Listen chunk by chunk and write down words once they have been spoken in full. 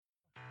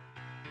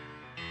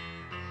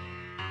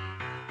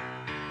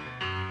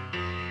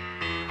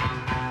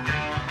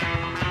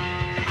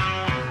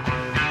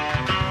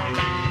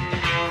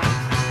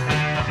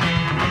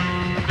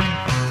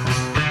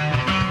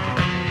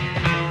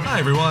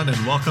everyone,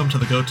 and welcome to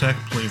the Go Tech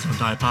Please Don't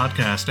Die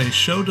podcast, a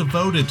show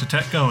devoted to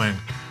tech going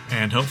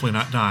and hopefully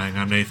not dying.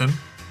 I'm Nathan.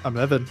 I'm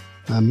Evan.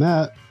 I'm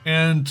Matt.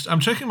 And I'm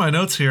checking my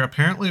notes here.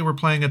 Apparently, we're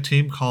playing a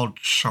team called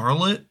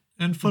Charlotte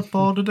in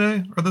football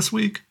today or this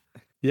week.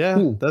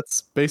 Yeah,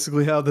 that's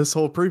basically how this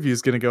whole preview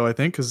is going to go, I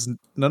think, because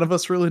none of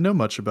us really know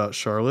much about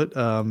Charlotte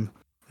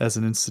as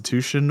an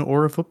institution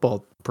or a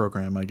football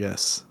program, I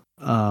guess.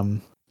 No,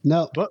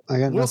 but I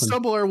got we'll nothing.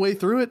 stumble our way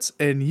through it,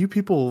 and you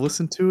people will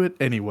listen to it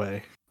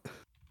anyway.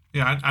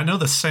 Yeah, I know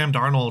the Sam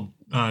Darnold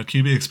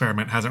QB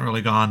experiment hasn't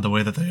really gone the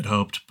way that they had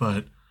hoped,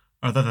 but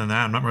other than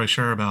that, I'm not really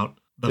sure about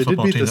the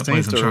football team that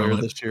plays in Charlotte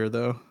this year,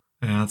 though.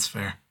 Yeah, that's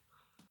fair.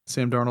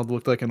 Sam Darnold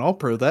looked like an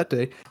all-pro that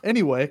day.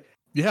 Anyway,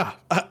 yeah,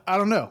 I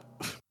don't know.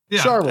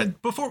 Yeah,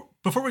 Charlotte. Before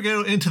we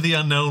go into the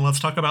unknown, let's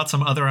talk about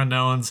some other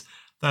unknowns.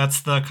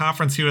 That's the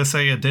Conference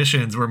USA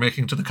additions we're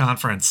making to the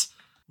conference.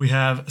 We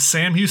have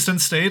Sam Houston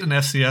State, an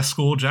FCS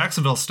school,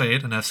 Jacksonville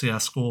State, an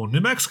FCS school,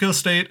 New Mexico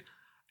State,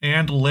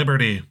 and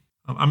Liberty.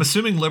 I'm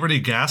assuming Liberty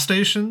gas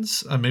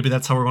stations. Maybe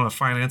that's how we're going to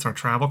finance our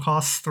travel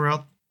costs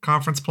throughout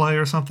conference play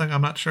or something.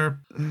 I'm not sure.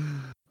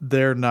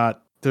 They're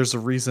not. There's a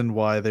reason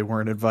why they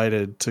weren't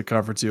invited to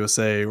Conference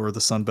USA or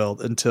the Sun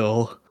Belt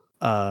until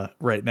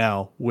right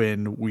now,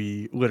 when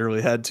we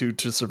literally had to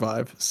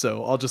survive.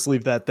 So I'll just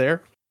leave that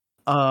there.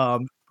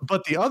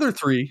 But the other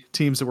three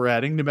teams that we're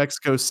adding, New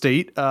Mexico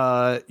State,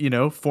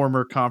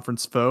 former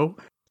conference foe,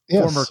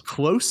 former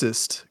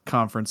closest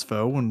conference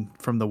foe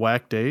from the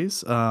WAC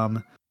days.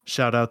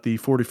 Shout out the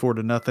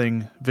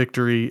 44-0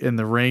 victory in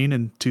the rain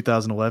in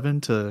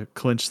 2011 to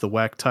clinch the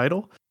WAC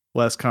title,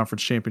 last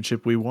conference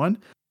championship we won.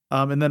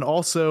 And then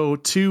also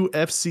two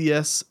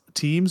FCS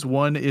teams.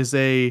 One is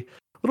a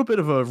little bit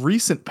of a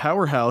recent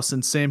powerhouse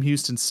in Sam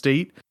Houston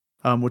State,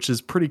 which is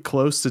pretty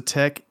close to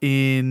Tech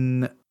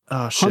in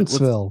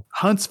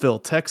Huntsville,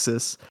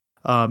 Texas,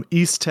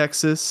 East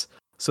Texas.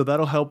 So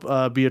that'll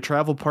help be a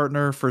travel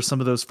partner for some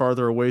of those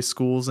farther away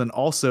schools. And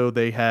also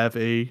they have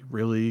a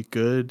really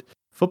good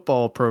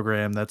football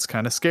program that's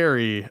kind of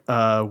scary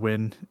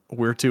when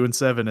we're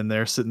 2-7 and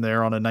they're sitting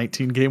there on a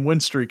 19-game win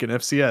streak in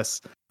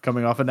FCS,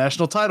 coming off a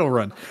national title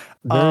run.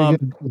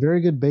 Very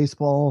good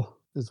baseball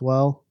as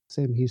well,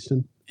 Sam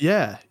Houston.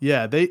 Yeah.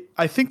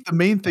 I think the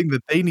main thing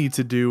that they need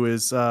to do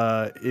is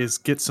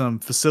get some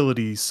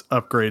facilities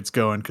upgrades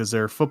going, because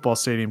their football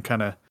stadium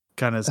kind of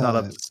is not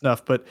up to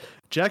snuff. But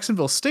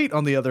Jacksonville State,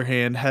 on the other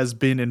hand, has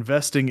been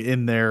investing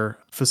in their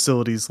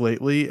facilities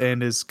lately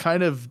and is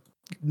kind of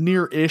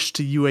near-ish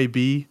to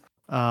UAB.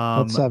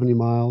 About 70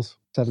 miles.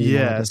 70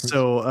 yeah,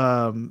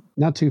 so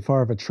not too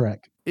far of a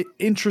trek.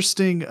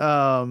 Interesting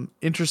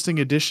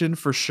addition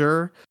for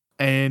sure.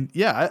 And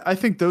yeah, I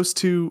think those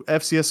two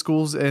FCS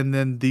schools and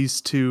then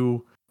these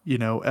two,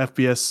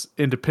 FBS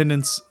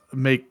independents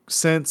make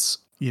sense,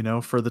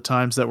 for the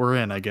times that we're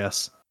in, I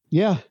guess.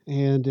 Yeah,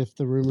 and if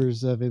the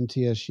rumors of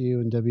MTSU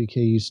and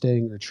WKU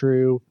staying are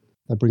true,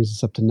 that brings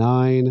us up to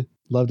 9.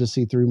 Love to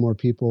see 3 more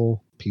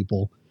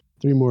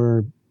three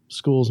more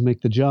schools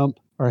make the jump,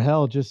 or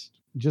hell, just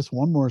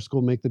one more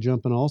school make the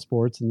jump in all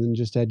sports, and then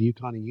just add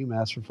UConn and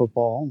UMass for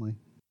football only.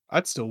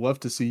 I'd still love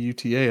to see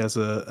UTA as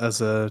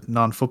a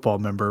non-football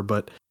member,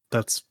 but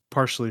that's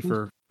partially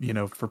for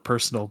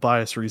personal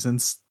bias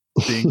reasons,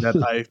 being that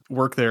I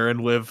work there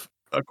and live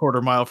a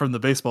quarter mile from the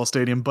baseball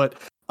stadium. But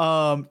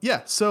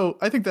so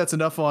I think that's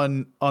enough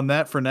on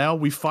that for now.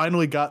 We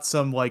finally got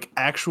some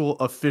actual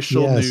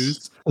official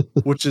news,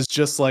 which is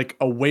just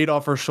a weight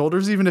off our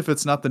shoulders, even if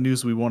it's not the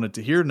news we wanted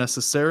to hear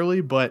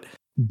necessarily, but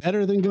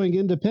better than going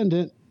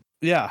independent.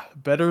 Yeah,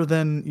 better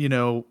than,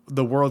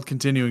 the world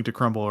continuing to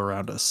crumble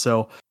around us.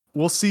 So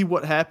we'll see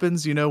what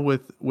happens,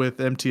 with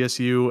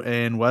MTSU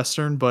and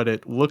Western, but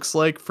it looks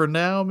like for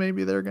now,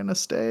 maybe they're going to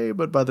stay.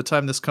 But by the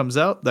time this comes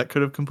out, that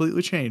could have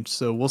completely changed.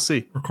 So we'll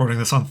see. Recording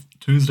this on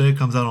Tuesday,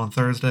 comes out on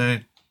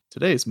Thursday.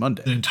 Today is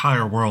Monday. The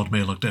entire world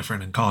may look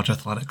different in college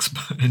athletics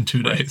in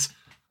 2 days.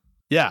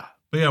 Yeah.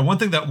 But yeah, one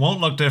thing that won't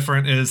look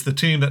different is the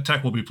team that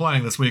Tech will be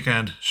playing this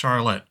weekend,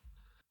 Charlotte.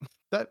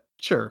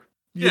 Sure.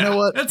 You know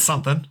what? It's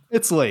something.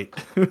 It's late.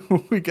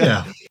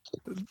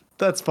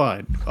 That's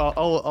fine.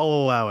 I'll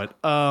allow it.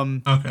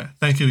 Okay.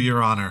 Thank you,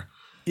 Your Honor.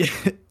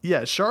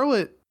 Yeah.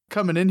 Charlotte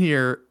coming in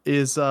here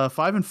is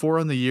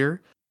 5-4 on the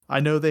year. I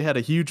know they had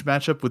a huge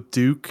matchup with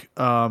Duke.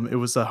 It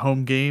was a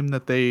home game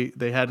that they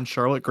had in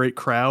Charlotte. Great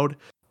crowd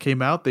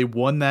came out. They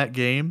won that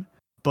game,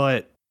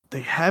 but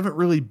they haven't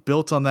really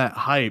built on that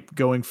hype,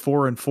 going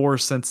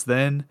 4-4 since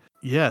then.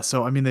 Yeah,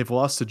 so they've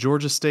lost to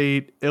Georgia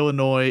State,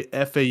 Illinois,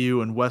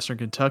 FAU, and Western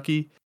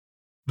Kentucky.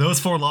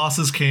 Those 4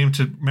 losses came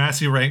to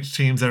Massey-ranked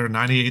teams that are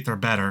 98th or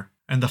better,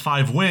 and the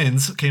 5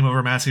 wins came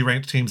over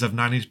Massey-ranked teams of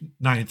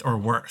 99th or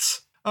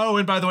worse. Oh,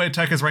 and by the way,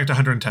 Tech is ranked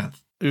 110th.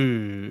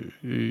 Ooh,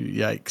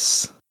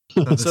 yikes.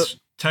 So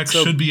Tech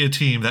should be a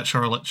team that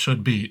Charlotte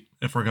should beat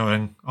if we're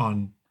going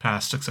on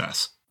past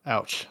success.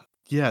 Ouch.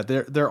 Yeah,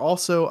 they're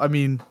also,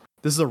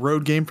 this is a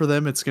road game for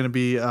them. It's going to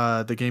be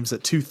the game's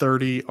at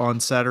 2:30 on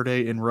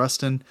Saturday in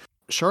Ruston.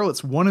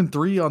 Charlotte's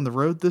 1-3 on the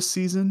road this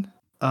season.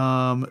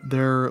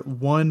 Their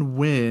one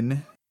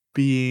win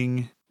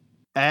being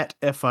at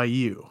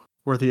FIU,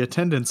 where the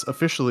attendance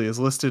officially is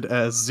listed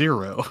as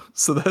 0.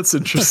 So that's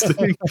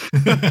interesting.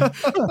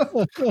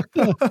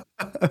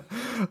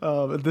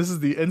 This is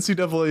the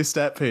NCAA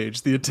stat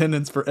page. The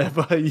attendance for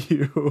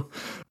FIU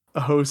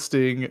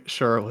hosting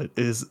Charlotte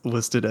is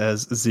listed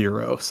as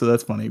 0. So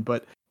that's funny.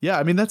 But yeah,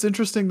 I mean, that's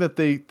interesting that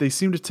they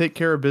seem to take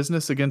care of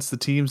business against the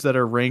teams that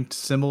are ranked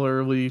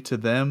similarly to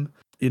them.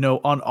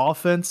 On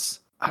offense,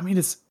 I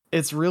mean,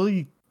 it's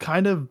really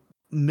kind of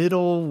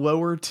middle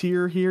lower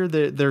tier here.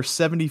 They're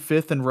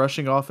 75th in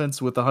rushing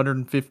offense with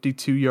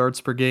 152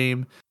 yards per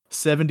game,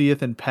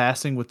 70th in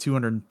passing with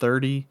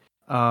 230.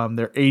 They're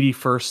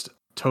 81st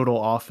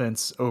total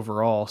offense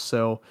overall.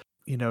 So,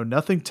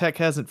 nothing Tech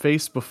hasn't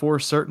faced before,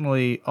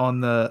 certainly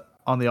on the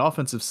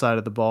offensive side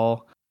of the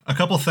ball. A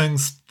couple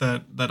things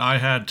that I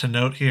had to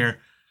note here,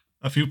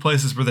 a few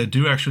places where they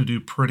do actually do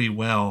pretty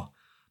well,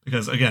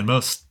 because again,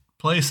 most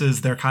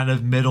places they're kind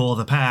of middle of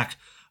the pack.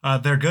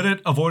 They're good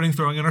at avoiding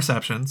throwing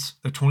interceptions.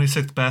 They're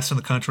 26th best in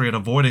the country at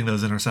avoiding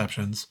those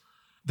interceptions.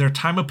 Their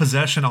time of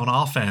possession on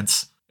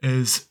offense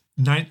is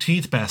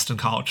 19th best in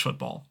college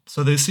football.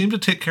 So they seem to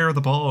take care of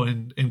the ball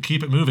and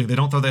keep it moving. They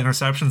don't throw the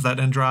interceptions that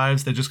end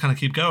drives. They just kind of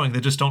keep going.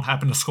 They just don't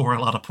happen to score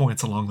a lot of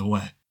points along the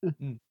way.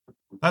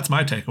 That's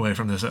my takeaway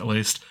from this, at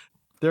least.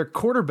 Their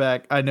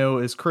quarterback, I know,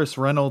 is Chris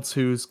Reynolds,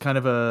 who's kind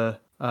of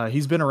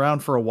he's been around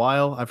for a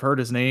while. I've heard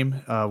his name,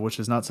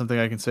 which is not something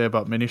I can say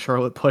about many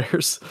Charlotte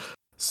players.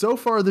 So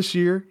far this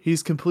year,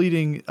 he's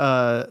completing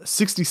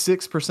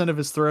 66% of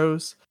his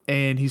throws,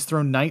 and he's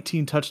thrown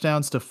 19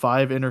 touchdowns to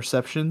 5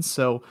 interceptions.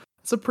 So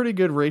it's a pretty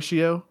good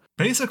ratio.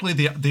 Basically,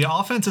 the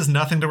offense is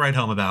nothing to write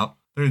home about.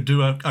 They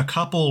do a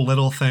couple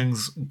little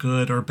things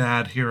good or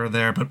bad here or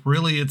there, but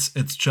really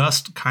it's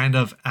just kind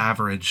of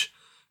average,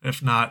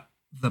 if not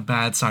the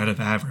bad side of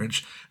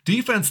average.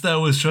 Defense,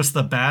 though, is just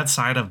the bad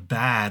side of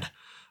bad.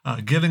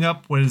 Giving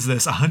up,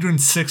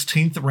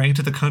 116th ranked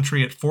in the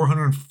country at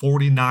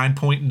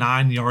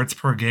 449.9 yards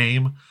per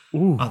game.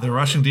 The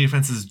rushing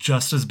defense is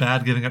just as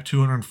bad, giving up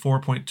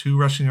 204.2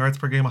 rushing yards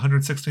per game,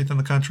 116th in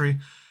the country.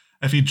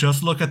 If you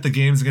just look at the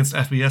games against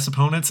FBS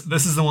opponents,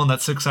 this is the one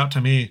that sticks out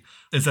to me,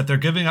 is that they're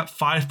giving up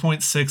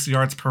 5.6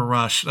 yards per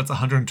rush. That's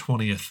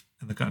 120th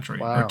in the country,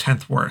 or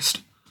 10th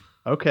worst.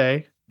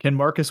 Okay. Can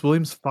Marcus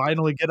Williams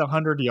finally get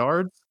 100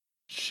 yards?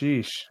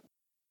 Sheesh.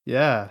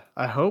 Yeah,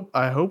 I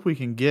hope we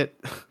can get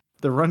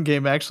the run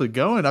game actually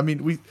going. I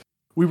mean,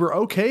 we were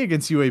okay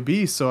against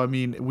UAB, so I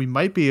mean, we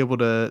might be able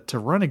to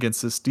run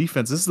against this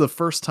defense. This is the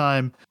first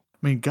time.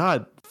 I mean,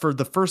 God, for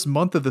the first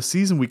month of the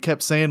season, we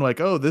kept saying like,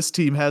 "Oh, this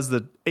team has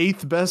the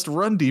 8th best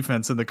run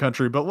defense in the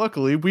country," but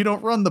luckily we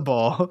don't run the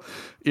ball,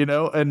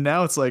 And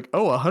now it's like,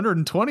 "Oh,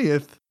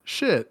 120th.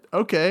 Shit.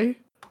 Okay,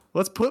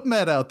 let's put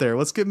Matt out there.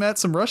 Let's get Matt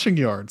some rushing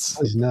yards."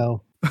 Please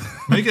no.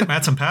 May get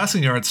Matt some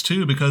passing yards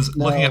too, because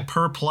looking at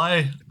per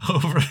play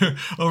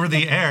over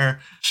the air,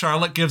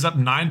 Charlotte gives up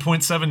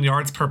 9.7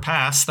 yards per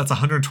pass. That's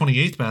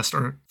 128th best,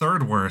 or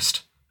 3rd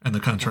worst in the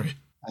country.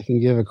 I can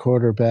give a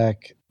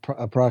quarterback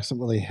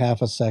approximately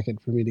half a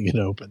second for me to get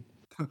open.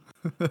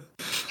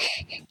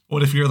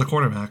 What if you're the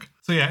quarterback?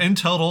 So yeah, in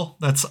total,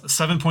 that's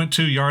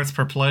 7.2 yards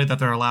per play that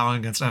they're allowing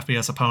against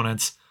FBS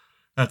opponents.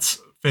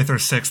 That's 5th or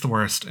 6th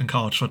worst in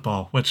college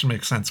football, which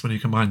makes sense when you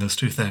combine those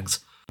two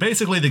things.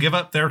 Basically,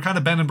 they're kind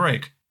of bend and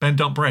break. Bend,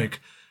 don't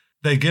break.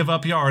 They give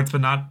up yards,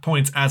 but not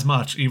points as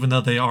much, even though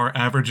they are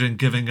averaging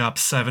giving up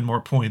 7 more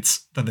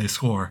points than they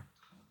score.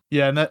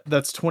 Yeah, and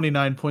that's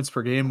 29 points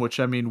per game, which,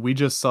 I mean, we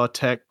just saw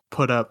Tech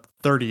put up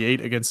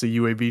 38 against a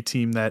UAB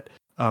team that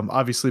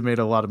obviously made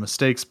a lot of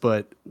mistakes,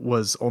 but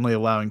was only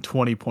allowing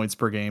 20 points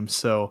per game.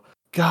 So,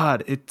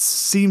 God, it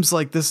seems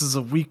like this is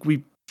a week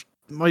we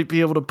might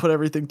be able to put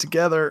everything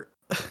together.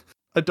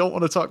 I don't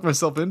want to talk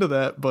myself into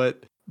that,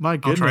 but my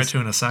goodness. I'll try to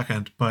in a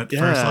second, but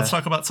first let's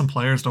talk about some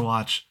players to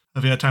watch.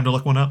 Have you had time to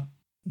look one up?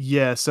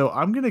 Yeah, so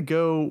I'm going to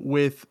go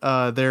with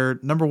their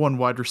number 1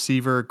 wide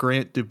receiver,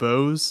 Grant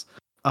DuBose.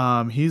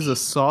 He's a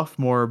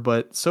sophomore,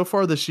 but so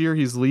far this year,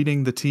 he's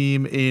leading the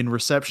team in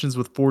receptions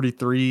with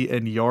 43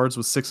 and yards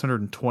with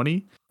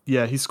 620.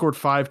 Yeah, he scored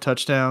 5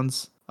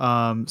 touchdowns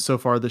so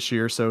far this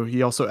year, so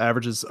he also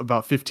averages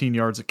about 15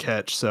 yards a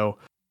catch. So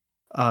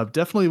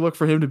definitely look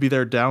for him to be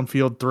their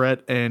downfield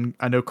threat, and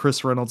I know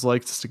Chris Reynolds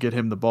likes to get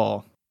him the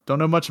ball. Don't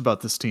know much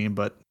about this team,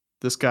 but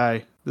this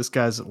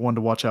guy's one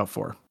to watch out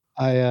for.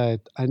 I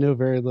know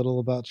very little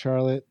about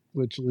Charlotte,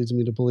 which leads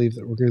me to believe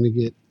that we're going to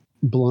get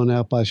blown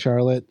out by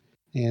Charlotte,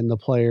 and the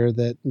player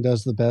that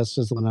does the best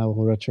is the one I will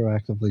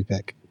retroactively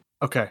pick.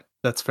 Okay,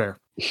 that's fair.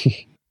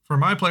 For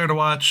my player to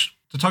watch,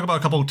 to talk about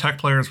a couple of Tech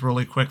players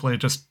really quickly,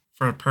 just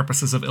for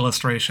purposes of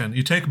illustration,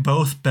 you take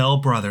both Bell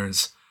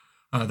brothers.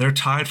 They're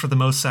tied for the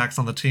most sacks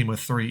on the team with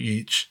 3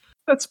 each.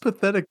 That's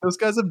pathetic. Those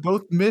guys have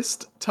both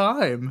missed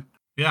time.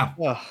 Yeah.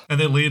 Ugh. And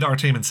they lead our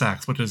team in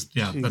sacks, which is,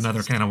 Jesus.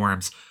 another can of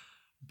worms.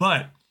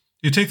 But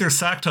you take their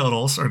sack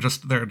totals, or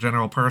just their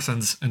general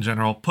persons in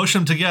general, push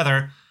them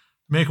together,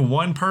 make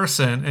one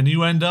person, and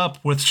you end up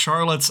with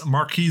Charlotte's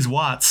Marquise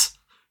Watts,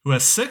 who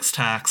has 6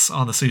 sacks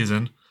on the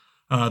season.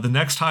 The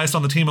next highest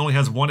on the team only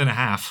has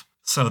 1.5.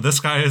 So this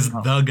guy is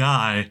the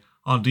guy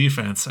on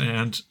defense.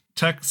 And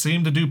Tech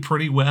seemed to do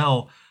pretty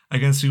well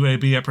against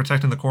UAB at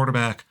protecting the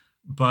quarterback.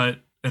 But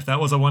if that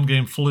was a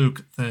one-game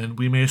fluke, then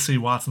we may see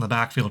Watts in the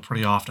backfield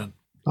pretty often.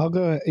 I'll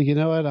go. You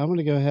know what? I'm going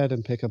to go ahead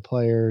and pick a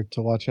player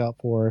to watch out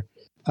for.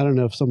 I don't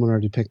know if someone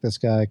already picked this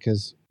guy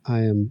because I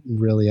am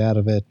really out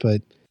of it.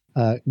 But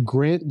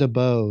Grant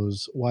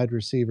DeBose, wide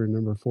receiver,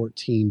 number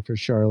 14 for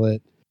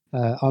Charlotte.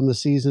 On the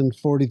season,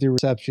 43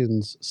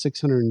 receptions,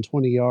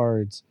 620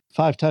 yards,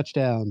 5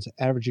 touchdowns,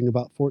 averaging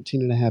about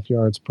 14.5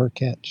 yards per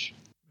catch.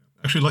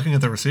 Actually, looking at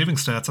the receiving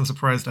stats, I'm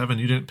surprised, Evan,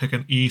 you didn't pick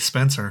an E.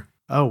 Spencer.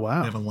 Oh, wow.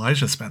 They have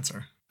Elijah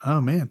Spencer.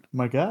 Oh, man.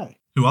 My guy.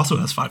 Who also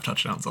has 5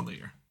 touchdowns on the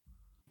year.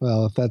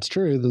 Well, if that's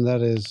true, then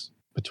that is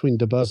between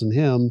DeBose and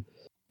him.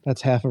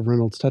 That's half of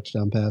Reynolds'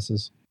 touchdown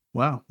passes.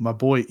 Wow. My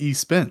boy E.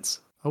 Spence.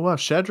 Oh, wow.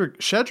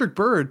 Shadrick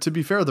Bird, to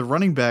be fair, the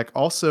running back,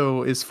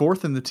 also is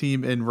 4th in the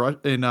team in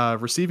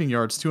receiving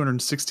yards,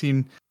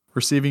 216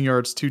 receiving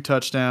yards, 2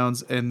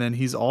 touchdowns. And then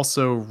he's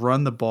also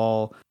run the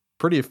ball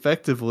pretty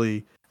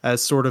effectively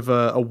as sort of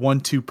a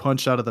 1-2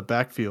 punch out of the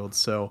backfield.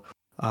 So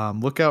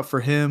look out for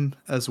him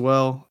as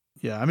well.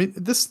 Yeah, I mean,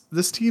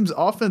 this team's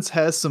offense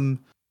has some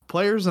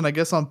players, and I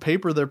guess on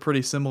paper they're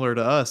pretty similar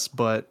to us,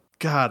 but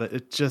God,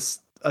 it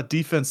just a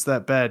defense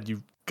that bad,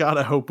 you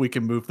gotta hope we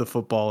can move the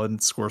football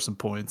and score some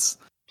points.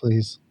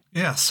 Please.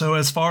 Yeah, so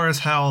as far as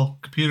how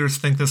computers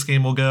think this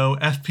game will go,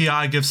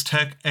 FPI gives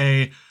Tech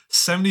a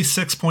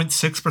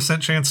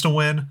 76.6% chance to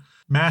win.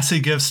 Massey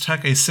gives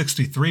Tech a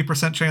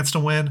 63% chance to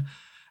win.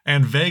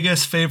 And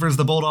Vegas favors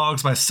the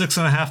Bulldogs by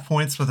 6.5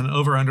 points with an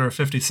over-under of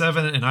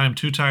 57, and I am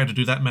too tired to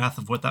do that math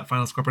of what that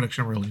final score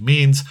prediction really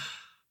means.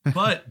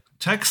 But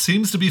Tech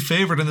seems to be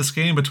favored in this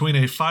game between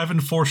a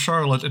 5-4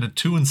 Charlotte and a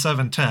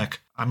 2-7 Tech.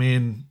 I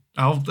mean,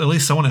 at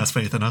least someone has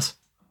faith in us.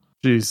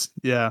 Jeez,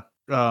 yeah.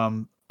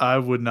 I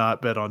would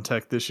not bet on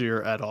Tech this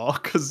year at all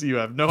because you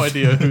have no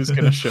idea who's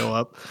going to show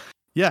up.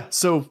 Yeah,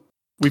 so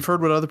we've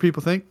heard what other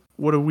people think.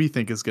 What do we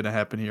think is going to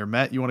happen here?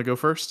 Matt, you want to go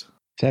first?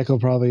 Tech will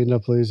probably end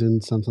up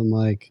losing something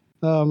like,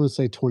 I'm going to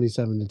say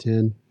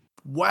 27-10.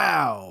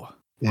 Wow.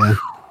 Yeah.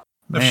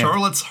 If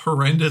Charlotte's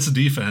horrendous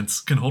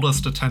defense can hold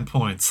us to 10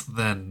 points,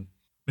 then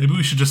maybe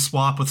we should just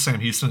swap with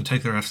Sam Houston and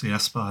take their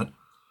FCS spot.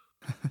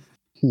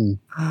 You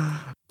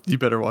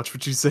better watch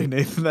what you say,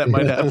 Nathan. That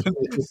might happen.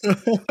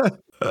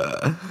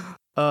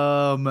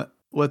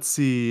 Let's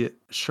see.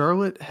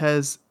 Charlotte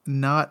has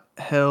not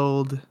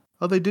held.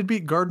 Oh, they did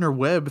beat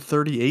Gardner-Webb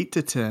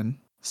 38-10.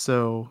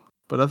 So,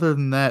 but other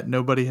than that,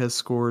 nobody has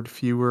scored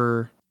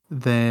fewer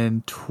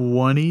than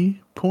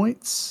 20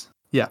 points.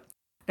 Yeah.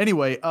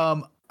 Anyway,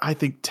 I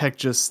think Tech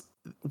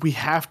we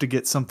have to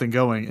get something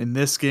going in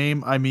this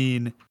game. I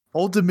mean,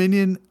 Old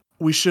Dominion,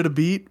 we should have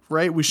beat,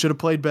 right? We should have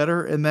played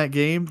better in that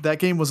game. That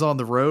game was on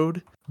the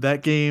road.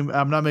 That game,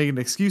 I'm not making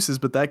excuses,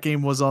 but that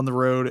game was on the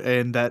road,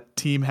 and that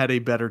team had a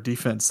better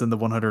defense than the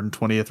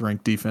 120th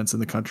ranked defense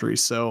in the country.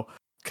 So,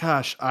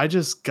 gosh, I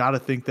just got to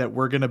think that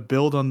we're going to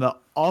build on the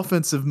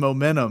offensive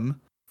momentum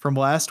from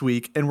last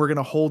week, and we're going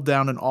to hold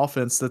down an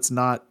offense that's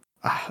not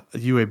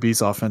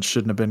UAB's offense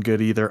shouldn't have been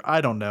good either. I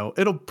don't know.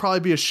 It'll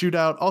probably be a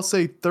shootout. I'll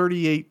say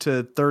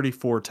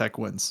 38-34 Tech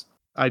wins.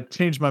 I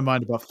changed my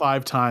mind about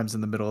 5 times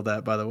in the middle of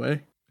that, by the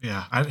way.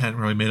 Yeah, I hadn't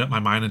really made up my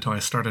mind until I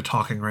started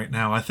talking right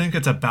now. I think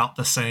it's about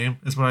the same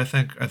is what I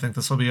think. I think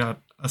this will be a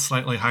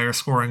slightly higher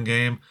scoring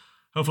game.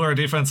 Hopefully our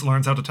defense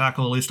learns how to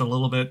tackle at least a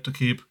little bit to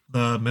keep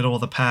the middle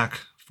of the pack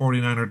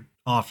 49er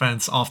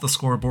offense off the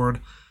scoreboard.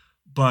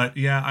 But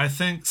yeah, I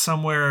think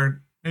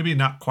somewhere maybe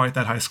not quite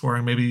that high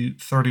scoring, maybe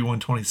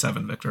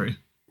 31-27 victory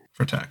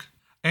for Tech.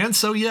 And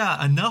so,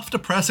 yeah, enough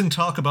depressing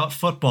talk about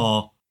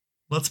football.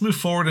 Let's move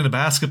forward into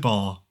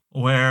basketball,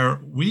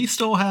 where we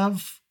still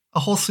have a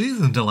whole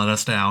season to let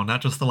us down,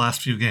 not just the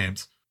last few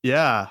games.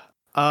 Yeah.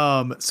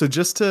 So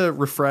just to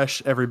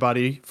refresh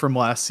everybody from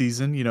last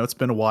season, it's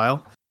been a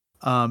while.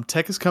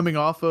 Tech is coming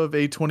off of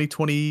a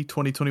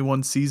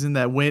 2020-2021 season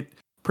that went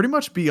pretty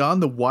much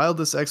beyond the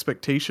wildest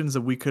expectations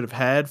that we could have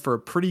had for a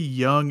pretty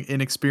young,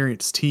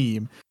 inexperienced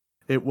team.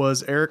 It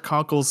was Eric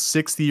Konkel's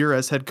 6th year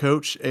as head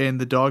coach,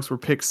 and the Dogs were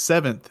picked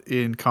 7th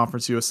in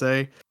Conference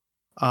USA,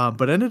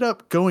 but ended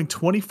up going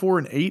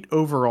 24-8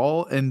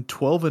 overall and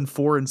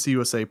 12-4 in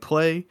CUSA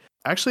play.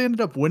 Actually ended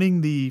up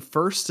winning the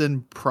first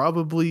and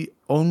probably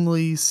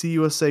only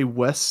CUSA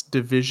West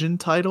Division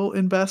title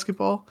in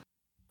basketball.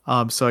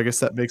 So I guess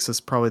that makes us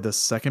probably the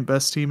second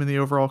best team in the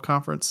overall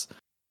conference.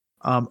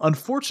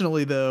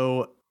 Unfortunately,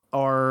 though,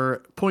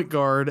 our point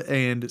guard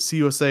and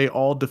CUSA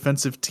all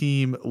defensive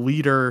team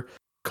leader,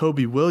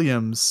 Kobe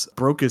Williams,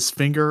 broke his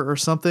finger or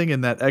something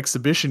in that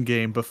exhibition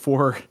game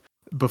before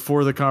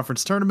the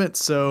conference tournament.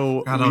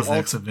 So God, that was an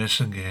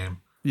exhibition game.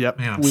 Yep.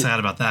 Man, I'm sad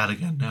about that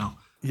again now.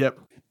 Yep.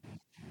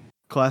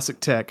 Classic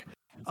Tech.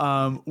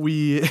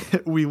 We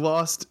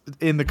lost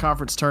in the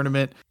conference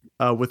tournament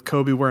with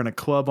Kobe wearing a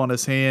club on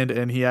his hand,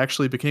 and he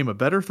actually became a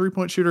better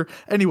 3-point shooter.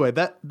 Anyway,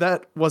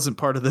 that wasn't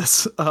part of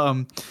this.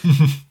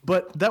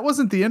 But that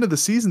wasn't the end of the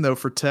season though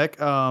for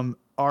Tech.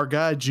 Our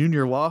guy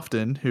Junior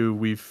Lofton, who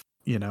we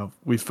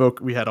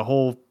had a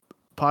whole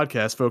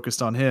podcast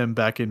focused on him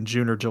back in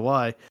June or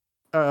July.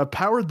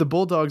 powered the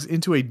Bulldogs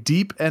into a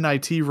deep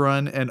NIT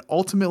run and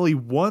ultimately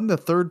won the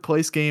third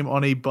place game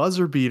on a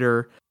buzzer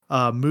beater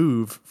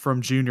move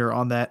from Junior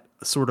on that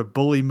sort of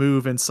bully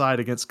move inside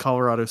against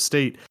Colorado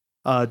State.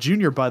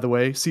 Junior, by the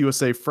way,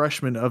 CUSA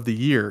Freshman of the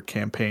Year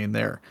campaign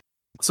there.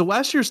 So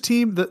last year's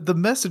team, the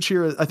message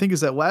here, I think,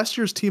 is that last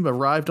year's team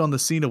arrived on the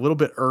scene a little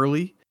bit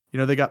early.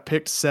 They got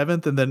picked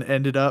 7th and then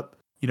ended up,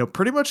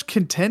 pretty much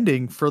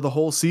contending for the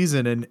whole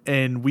season.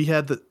 And we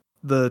had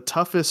the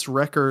toughest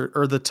record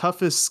or the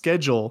toughest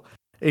schedule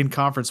in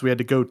conference. We had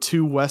to go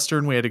to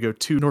Western. We had to go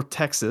to North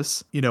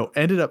Texas,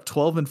 ended up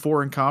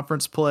 12-4 in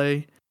conference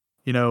play.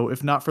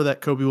 If not for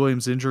that Kobe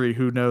Williams injury,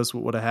 who knows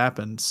what would have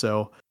happened.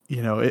 So,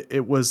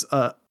 it was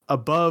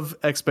above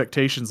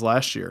expectations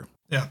last year.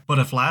 Yeah, but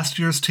if last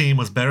year's team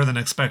was better than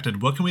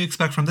expected, what can we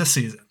expect from this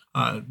season?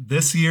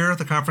 This year,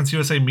 the Conference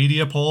USA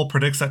media poll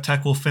predicts that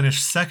Tech will finish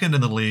 2nd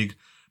in the league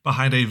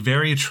behind a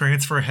very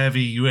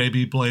transfer-heavy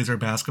UAB Blazer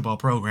basketball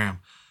program.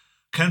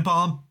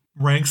 KenPom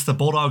ranks the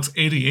Bulldogs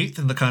 88th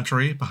in the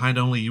country, behind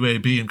only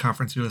UAB in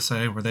Conference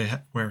USA,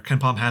 where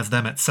KenPom has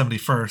them at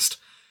 71st,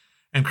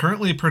 and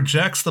currently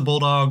projects the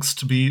Bulldogs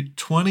to be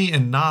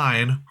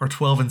 20-9 or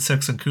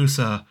 12-6 in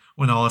CUSA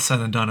when all is said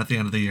and done at the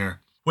end of the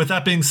year. With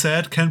that being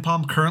said,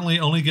 KenPom currently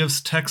only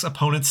gives Tech's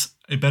opponents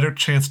a better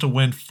chance to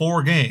win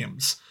 4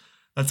 games.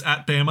 That's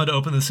at Bama to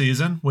open the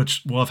season,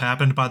 which will have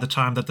happened by the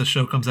time that the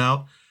show comes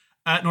out,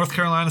 at North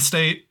Carolina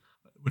State,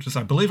 which is,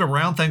 I believe,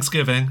 around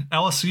Thanksgiving,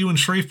 LSU and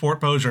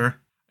Shreveport-Bossier,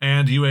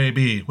 and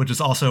UAB, which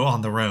is also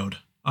on the road,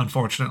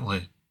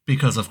 unfortunately,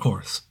 because of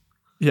course.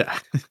 Yeah.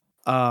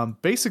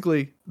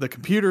 Basically, the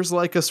computers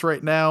like us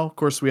right now. Of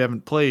course, we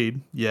haven't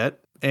played yet.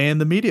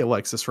 And the media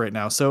likes us right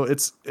now. So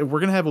we're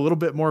going to have a little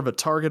bit more of a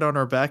target on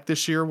our back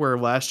this year, where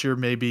last year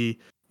maybe,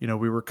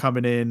 we were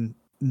coming in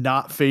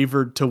not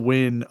favored to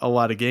win a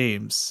lot of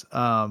games,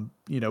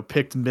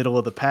 picked middle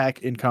of the pack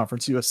in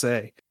Conference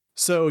USA.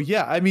 So,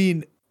 yeah, I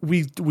mean,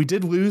 we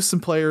did lose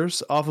some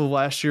players off of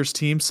last year's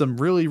team, some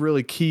really,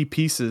 really key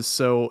pieces.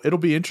 So it'll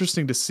be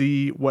interesting to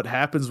see what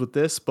happens with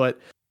this. But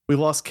we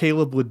lost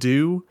Caleb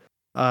Ledoux,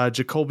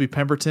 Jacoby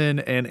Pemberton,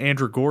 and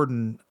Andrew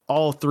Gordon,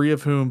 all 3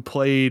 of whom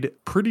played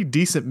pretty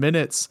decent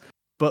minutes,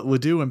 but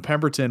Ledoux and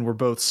Pemberton were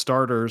both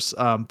starters,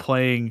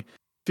 playing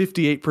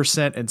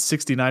 58% and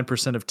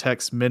 69% of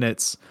Tech's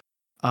minutes,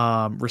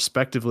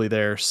 respectively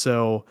there.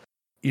 So,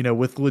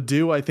 with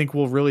Ledoux, I think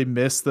we'll really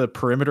miss the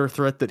perimeter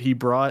threat that he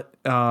brought.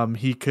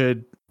 He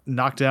could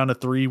knock down a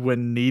 3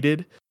 when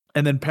needed.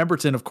 And then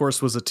Pemberton, of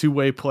course, was a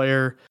 2-way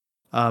player,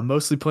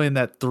 mostly playing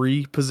that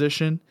 3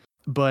 position.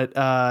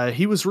 But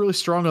he was really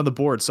strong on the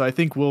board, so I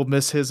think we'll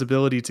miss his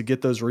ability to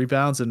get those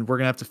rebounds, and we're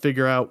going to have to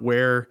figure out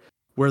where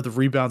the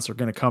rebounds are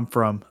going to come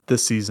from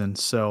this season.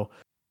 So,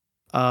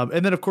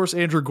 and then, of course,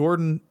 Andrew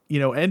Gordon,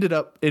 ended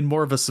up in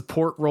more of a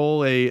support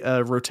role, a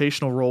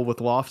rotational role with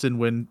Lofton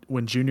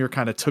when Junior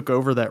kind of took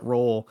over that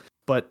role.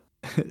 But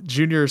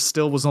Junior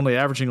still was only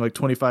averaging like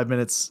 25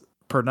 minutes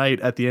per night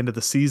at the end of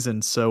the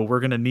season, so we're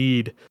going to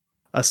need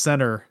a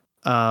center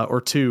or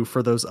 2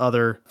 for those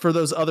other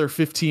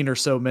 15 or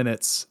so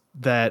minutes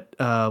that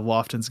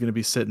Lofton's going to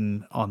be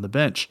sitting on the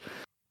bench.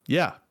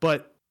 Yeah,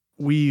 but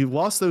we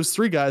lost those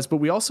 3 guys, but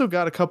we also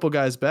got a couple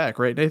guys back,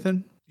 right,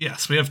 Nathan?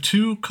 Yes, we have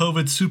 2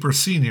 COVID super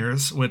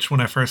seniors, which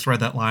when I first read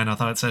that line, I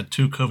thought it said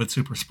 2 COVID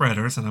super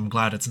spreaders, and I'm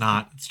glad it's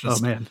not. It's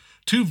just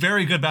 2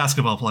 very good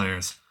basketball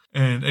players.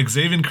 And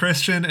Xavier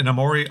Christian and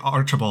Amori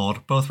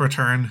Archibald both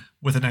return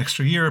with an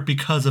extra year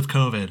because of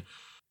COVID.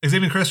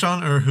 Xavier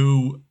Christian, or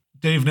who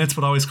Dave Nitz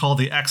would always call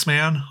the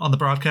X-Man on the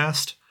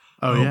broadcast.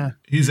 Oh, yeah.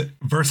 He's a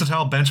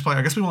versatile bench player.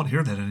 I guess we won't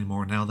hear that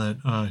anymore now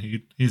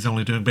that he's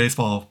only doing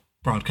baseball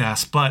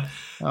broadcasts. But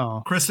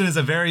Kristen is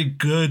a very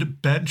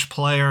good bench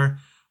player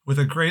with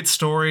a great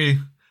story,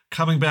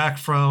 coming back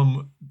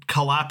from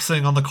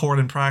collapsing on the court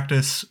in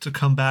practice to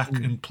come back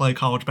and play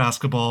college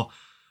basketball.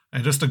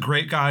 And just a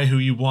great guy who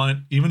you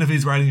want, even if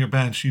he's riding your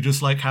bench, you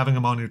just like having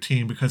him on your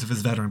team because of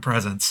his veteran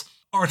presence.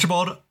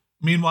 Archibald,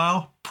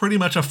 meanwhile, pretty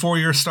much a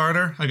 4-year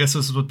starter. I guess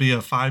this would be a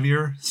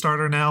 5-year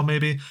starter now,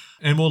 maybe.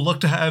 And we'll look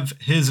to have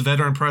his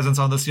veteran presence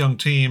on this young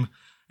team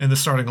in the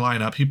starting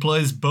lineup. He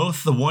plays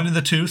both the 1 and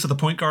the 2, so the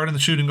point guard and the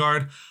shooting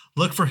guard.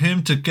 Look for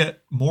him to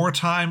get more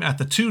time at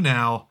the 2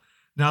 now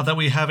that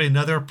we have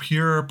another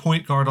pure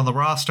point guard on the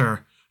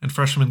roster, and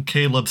freshman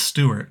Caleb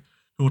Stewart,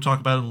 who we'll talk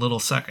about in a little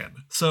second.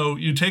 So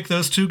you take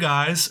those 2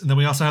 guys, and then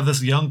we also have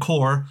this young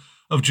core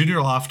of Junior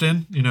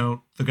Lofton,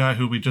 the guy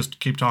who we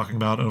just keep talking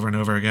about over and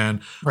over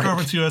again. Right.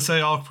 Conference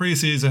USA all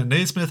preseason,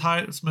 Naismith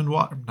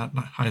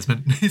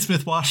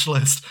Naismith watch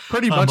list.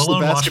 Pretty much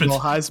Malone the basketball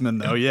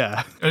Heisman, though,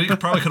 yeah. You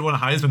probably could win a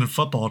Heisman in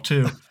football,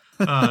 too.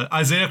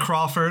 Isaiah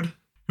Crawford,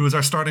 who was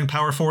our starting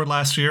power forward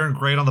last year and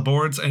great on the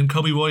boards, and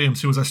Kobe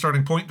Williams, who was our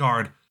starting point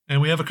guard.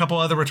 And we have a couple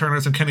other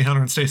returners in Kenny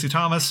Hunter and Stacey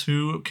Thomas,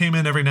 who came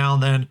in every now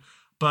and then,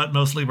 but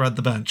mostly read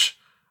the bench.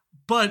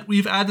 But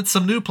we've added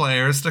some new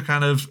players to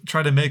kind of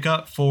try to make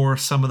up for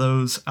some of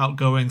those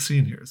outgoing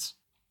seniors.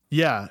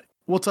 Yeah,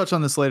 we'll touch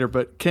on this later,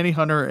 but Kenny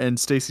Hunter and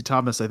Stacey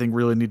Thomas, I think,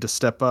 really need to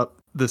step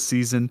up this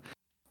season.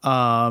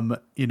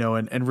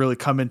 and really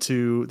come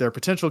into their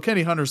potential.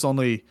 Kenny Hunter's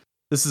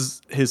this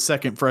is his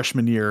second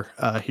freshman year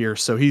here,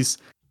 so he's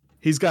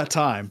got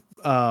time.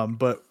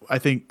 But I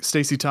think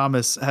Stacey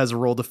Thomas has a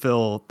role to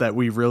fill that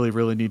we really,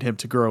 really need him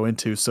to grow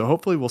into. So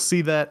hopefully we'll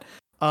see that.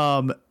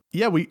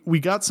 We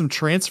got some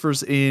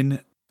transfers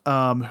in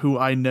who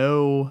I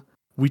know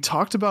we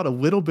talked about a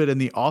little bit in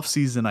the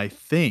offseason, I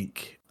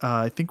think.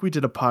 I think we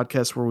did a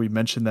podcast where we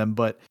mentioned them,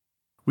 but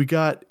we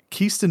got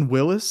Keyston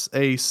Willis,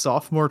 a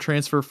sophomore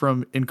transfer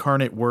from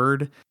Incarnate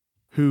Word,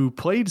 who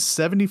played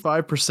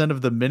 75%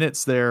 of the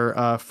minutes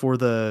there for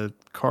the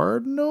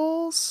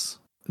Cardinals.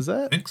 Is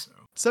that? I think so.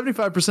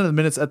 75% of the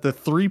minutes at the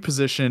 3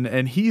 position,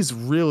 and he's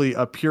really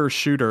a pure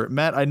shooter.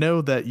 Matt, I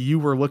know that you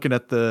were looking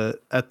at the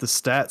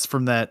stats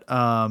from that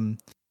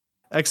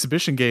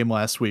exhibition game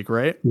last week,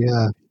 right?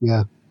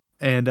 Yeah.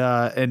 And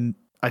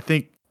I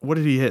think, what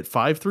did he hit?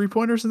 5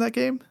 3-pointers in that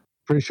game?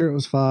 Pretty sure it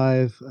was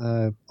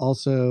 5.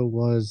 Also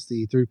was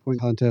the 3-point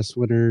contest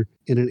winner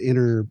in an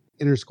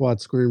inter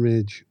squad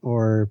scrimmage,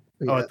 or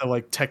at the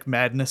like Tech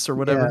Madness or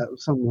whatever. Yeah,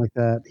 something like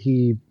that.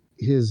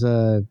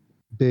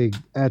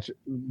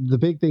 The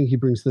big thing he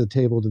brings to the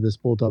table to this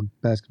Bulldog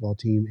basketball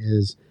team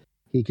is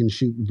he can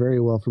shoot very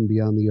well from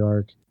beyond the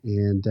arc,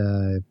 and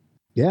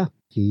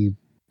he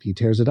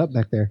tears it up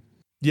back there.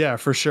 Yeah,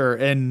 for sure.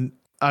 And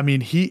I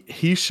mean,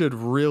 he should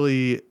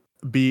really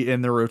be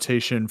in the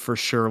rotation for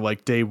sure.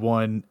 Like day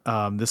one,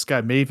 this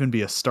guy may even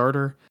be a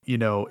starter,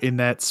 in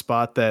that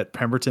spot that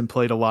Pemberton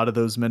played a lot of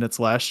those minutes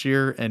last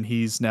year, and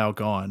he's now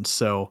gone.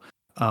 So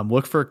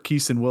look for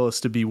Keyston Willis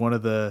to be one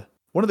of the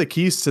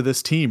keys to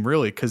this team,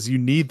 really, because you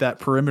need that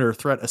perimeter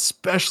threat,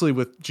 especially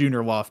with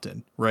Junior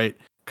Lofton, right?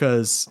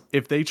 Because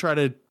if they try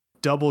to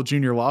double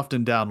Junior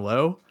Lofton down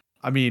low,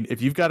 I mean,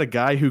 if you've got a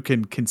guy who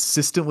can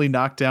consistently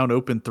knock down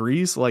open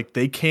threes, like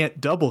they can't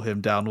double him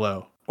down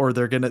low, or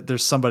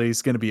there's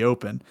somebody's gonna be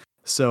open.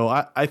 So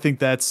I think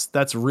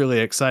that's really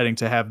exciting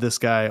to have this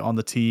guy on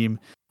the team.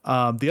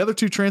 The other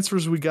 2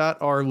 transfers we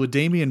got are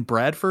LaDamian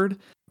Bradford.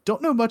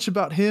 Don't know much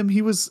about him.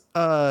 He was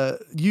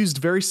used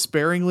very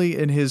sparingly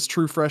in his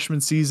true freshman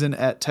season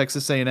at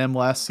Texas A&M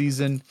last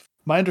season.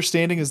 My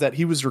understanding is that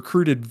he was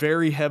recruited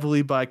very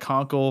heavily by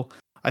Conkle.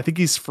 I think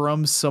he's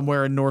from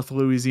somewhere in North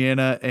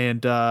Louisiana,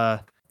 and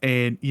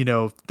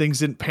things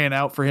didn't pan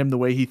out for him the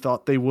way he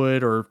thought they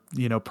would, or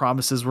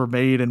promises were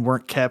made and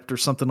weren't kept or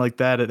something like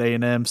that at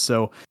A&M.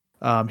 So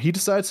he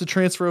decides to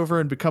transfer over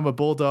and become a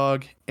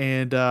Bulldog,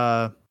 and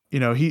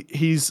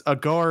he's a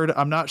guard.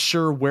 I'm not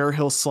sure where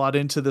he'll slot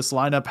into this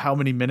lineup, how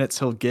many minutes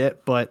he'll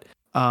get, but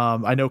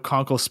I know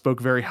Conkle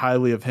spoke very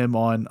highly of him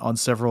on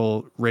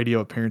several radio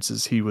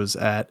appearances he was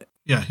at.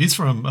 Yeah, he's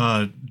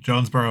from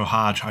Jonesboro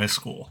Hodge High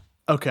School.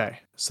 Okay,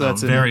 so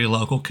that's a very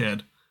local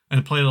kid,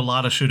 and played a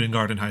lot of shooting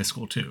guard in high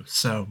school too.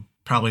 So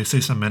probably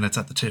see some minutes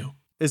at the 2.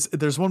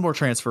 There's one more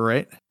transfer,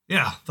 right?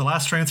 Yeah, the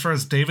last transfer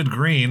is David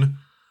Green,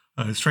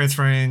 who's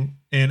transferring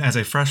in as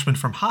a freshman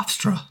from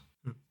Hofstra,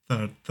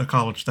 the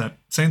college that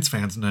Saints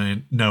fans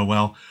know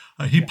well.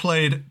 He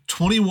played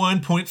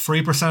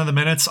 21.3% of the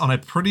minutes on a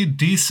pretty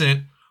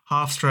decent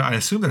Hofstra. I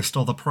assume they're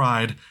still the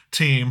Pride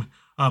team,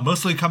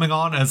 mostly coming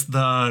on as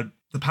the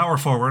power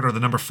forward, or the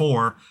number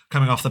 4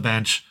 coming off the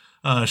bench.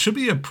 Should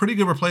be a pretty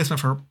good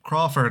replacement for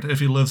Crawford if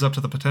he lives up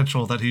to the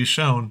potential that he's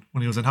shown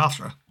when he was in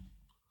Hofstra.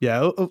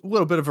 Yeah, a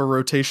little bit of a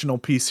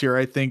rotational piece here,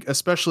 I think,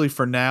 especially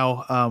for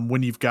now,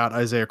 when you've got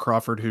Isaiah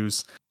Crawford,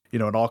 who's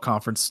an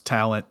all-conference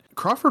talent.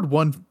 Crawford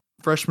won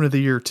Freshman of the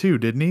Year too,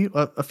 didn't he?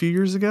 A few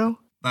years ago?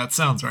 That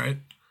sounds right.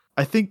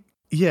 I think,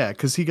 yeah,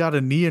 because he got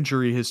a knee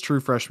injury his true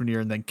freshman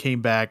year and then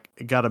came back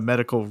and got a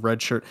medical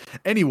red shirt.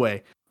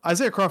 Anyway,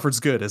 Isaiah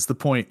Crawford's good is the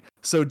point.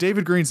 So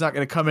David Green's not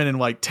going to come in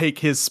and take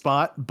his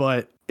spot,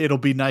 but it'll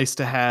be nice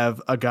to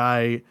have a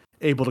guy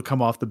able to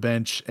come off the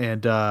bench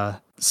and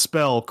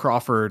spell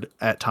Crawford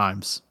at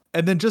times.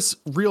 And then just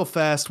real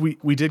fast,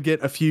 we did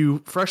get a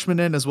few freshmen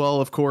in as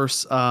well, of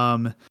course.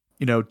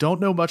 Don't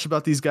know much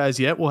about these guys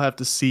yet. We'll have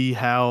to see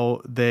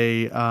how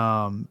they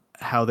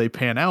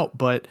pan out.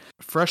 But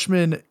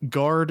freshman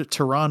guard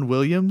Teron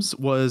Williams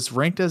was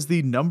ranked as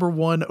the number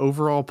 1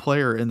 overall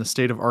player in the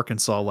state of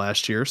Arkansas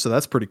last year. So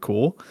that's pretty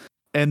cool.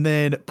 And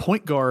then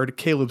point guard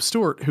Caleb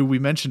Stewart, who we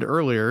mentioned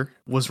earlier,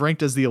 was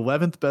ranked as the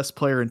 11th best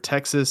player in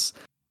Texas.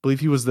 I believe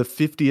he was the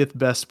 50th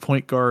best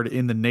point guard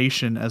in the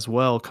nation as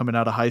well, coming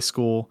out of high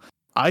school.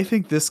 I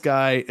think this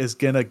guy is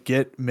going to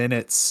get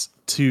minutes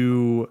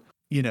to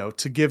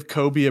give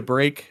Kobe a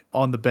break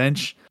on the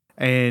bench.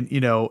 And,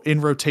 in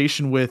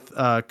rotation with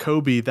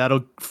Kobe,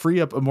 that'll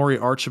free up Amori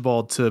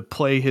Archibald to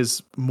play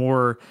his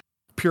more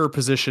pure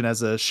position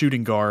as a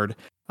shooting guard,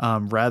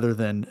 rather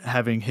than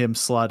having him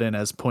slot in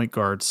as point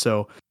guard.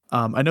 So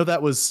I know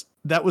that was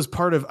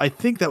part of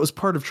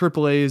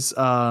AAA's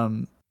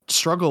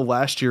struggle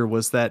last year,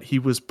 was that he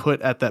was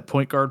put at that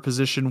point guard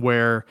position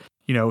where,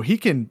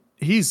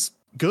 he's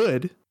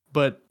good,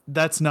 but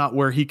that's not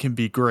where he can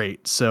be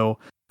great. So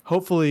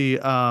hopefully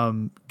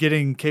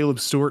getting Caleb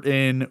Stewart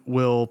in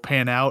will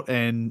pan out,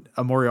 and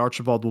Amori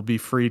Archibald will be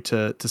free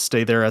to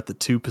stay there at the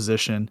 2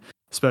 position,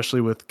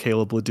 especially with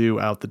Caleb Ledoux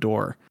out the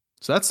door.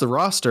 So that's the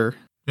roster.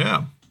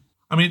 Yeah.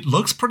 I mean,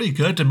 looks pretty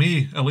good to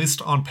me, at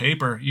least on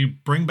paper. You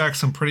bring back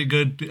some pretty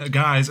good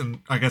guys, and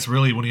I guess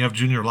really when you have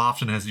Junior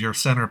Lofton as your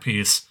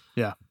centerpiece,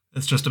 Yeah.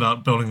 it's just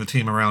about building the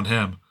team around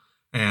him.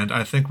 And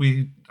I think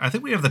we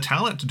have the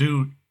talent to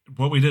do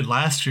what we did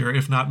last year,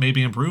 if not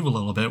maybe improve a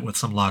little bit with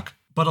some luck.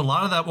 But a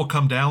lot of that will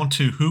come down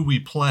to who we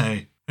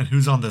play and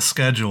who's on the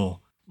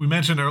schedule. We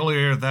mentioned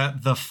earlier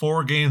that the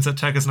 4 games that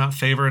Tech is not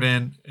favored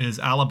in is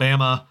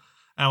Alabama,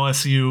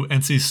 LSU,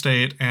 NC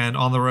State, and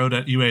on the road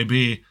at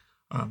UAB.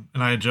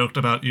 And I had joked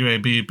about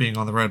UAB being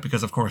on the road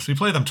because, of course, we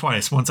play them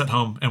twice, once at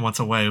home and once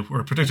away.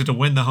 We're predicted to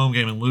win the home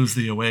game and lose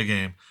the away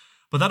game.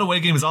 But that away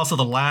game is also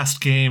the last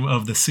game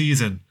of the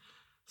season.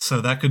 So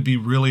that could be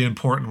really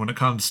important when it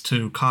comes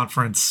to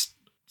conference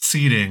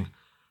seeding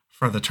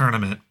for the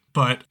tournament.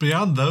 But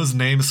beyond those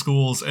name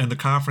schools and the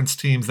conference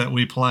teams that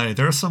we play,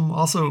 there's some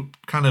also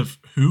kind of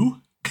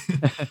who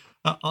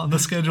on the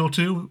schedule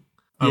too.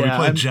 We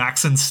play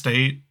Jackson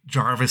State,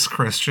 Jarvis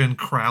Christian,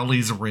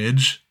 Crowley's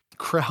Ridge.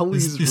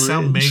 Crowley's Ridge. These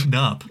sound made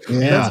up.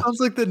 Yeah. That sounds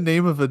like the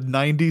name of a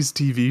 90s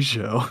TV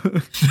show.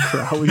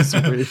 Crowley's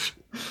Ridge.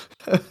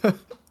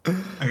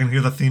 I can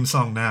hear the theme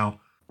song now.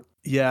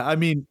 Yeah, I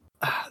mean,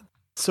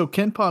 so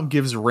KenPom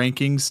gives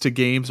rankings to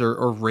games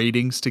or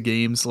ratings to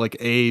games like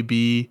A,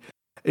 B.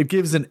 It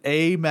gives an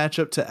A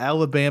matchup to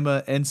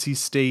Alabama, NC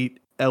State,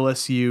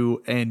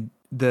 LSU, and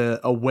the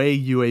away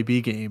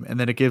UAB game. And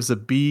then it gives a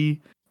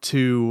B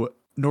to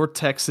North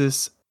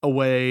Texas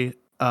away,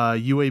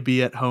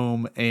 UAB at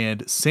home,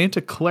 and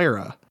Santa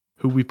Clara,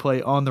 who we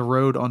play on the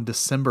road on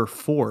December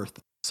 4th.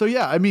 So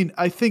yeah, I mean,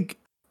 I think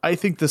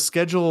the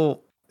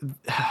schedule,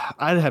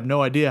 I have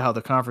no idea how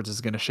the conference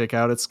is going to shake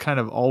out. It's kind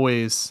of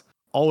always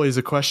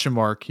a question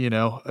mark,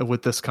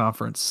 with this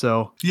conference.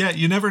 So yeah,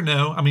 you never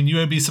know. I mean,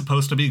 UAB's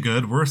supposed to be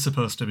good. We're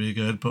supposed to be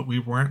good, but we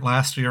weren't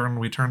last year, and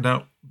we turned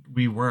out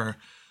we were.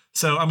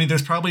 So, I mean,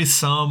 there's probably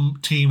some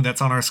team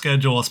that's on our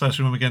schedule,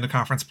 especially when we get into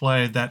conference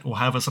play, that will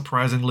have a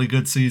surprisingly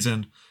good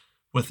season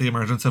with the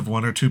emergence of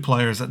 1 or 2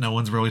 players that no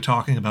one's really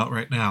talking about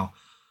right now.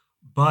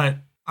 But,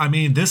 I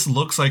mean, this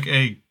looks like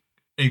a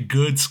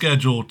good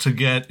schedule to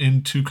get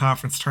into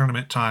conference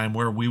tournament time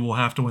where we will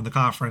have to win the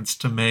conference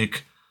to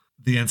make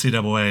the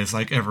NCAAs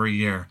like every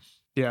year.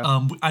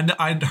 yeah,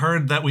 I'd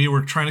heard that we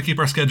were trying to keep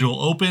our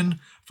schedule open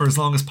for as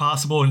long as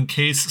possible in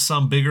case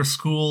some bigger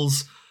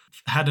schools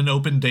had an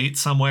open date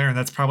somewhere, and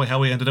that's probably how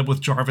we ended up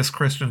with Jarvis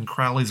Christian and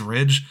Crowley's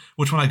Ridge,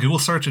 which when I Google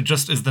search, it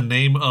just is the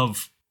name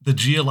of the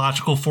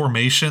geological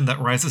formation that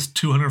rises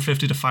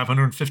 250 to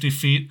 550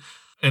 feet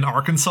in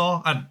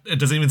Arkansas. It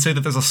doesn't even say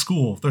that there's a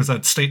school. There's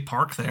a state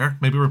park there.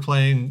 Maybe we're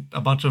playing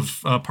a bunch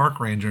of park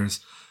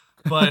rangers.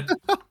 But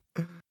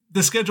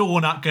the schedule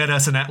will not get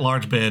us an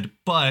at-large bid,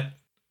 but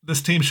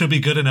this team should be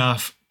good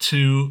enough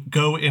to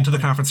go into the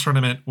conference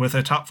tournament with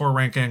a top 4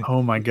 ranking.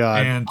 Oh my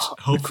God. And The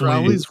hopefully...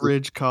 Crowley's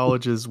Ridge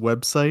College's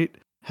website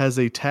has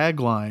a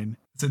tagline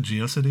Is it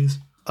GeoCities?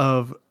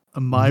 of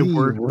my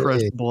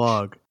WordPress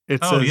blog.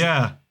 It says,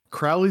 yeah.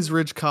 Crowley's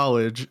Ridge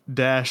College -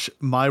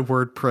 my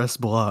WordPress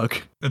blog.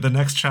 The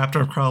next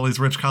chapter of Crowley's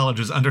Ridge College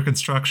is under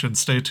construction.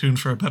 Stay tuned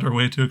for a better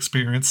way to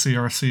experience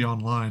CRC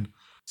online.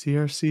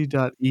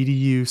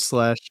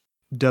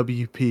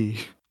 crc.edu/WP.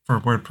 For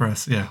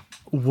WordPress, yeah.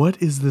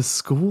 What is this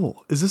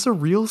school? Is this a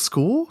real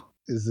school?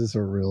 Is this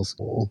a real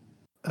school?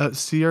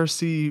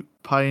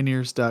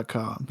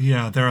 crcpioneers.com.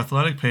 Yeah, their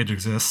athletic page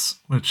exists,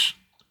 which...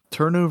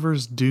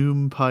 Turnovers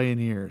Doom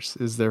Pioneers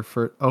is their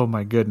first... Oh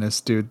my goodness,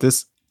 dude.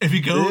 This... If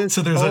you go... This,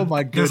 so there's a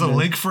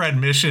link for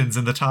admissions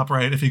in the top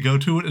right. If you go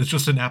to it, it's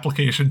just an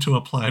application to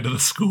apply to the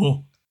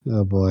school.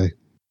 Oh boy.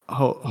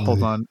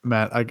 Hold on,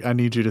 Matt. I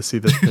need you to see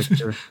this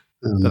picture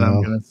that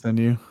I'm going to send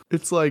you.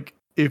 It's like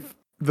if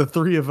the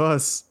 3 of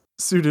us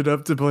suited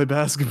up to play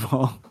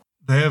basketball.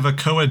 They have a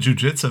co-ed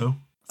jiu-jitsu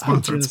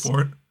sponsored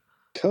sport.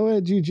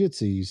 Co-ed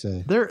jiu-jitsu, you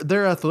say?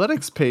 Their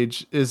athletics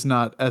page is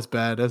not as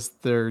bad as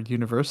their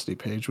university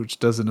page, which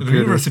doesn't appear. The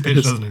university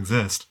page doesn't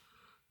exist.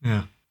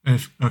 Yeah.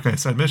 Okay,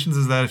 so admissions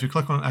is that if you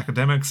click on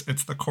academics,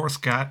 it's the course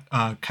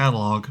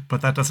catalog, but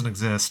that doesn't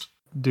exist.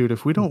 Dude,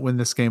 if we don't win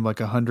this game like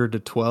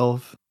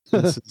 100-12,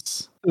 this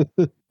is...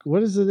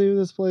 What is the name of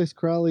this place?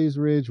 Crowley's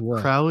Ridge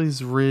what?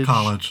 Crowley's Ridge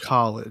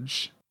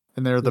College.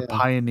 And they're the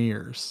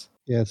Pioneers.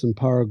 Yeah, it's in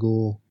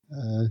Paragould,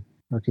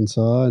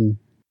 Arkansas. And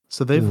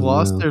so they've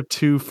lost their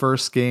 2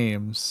 first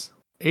games.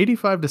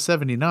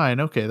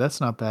 85-79. Okay,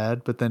 that's not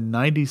bad. But then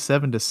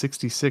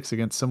 97-66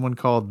 against someone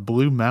called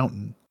Blue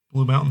Mountain.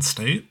 Blue Mountain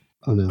State?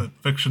 Oh, no. That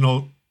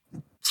fictional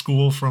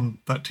school from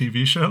that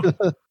TV show?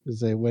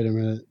 Say, wait a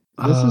minute.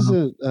 This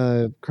isn't...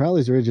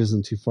 Crowley's Ridge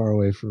isn't too far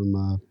away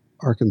from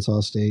Arkansas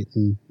State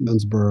in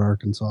Owensboro,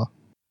 Arkansas.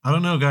 I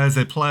don't know, guys.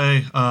 They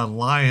play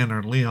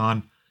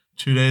Leon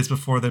 2 days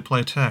before they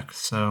play Tech.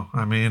 So,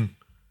 I mean...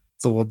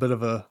 It's a little bit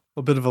of a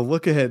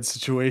look ahead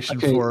situation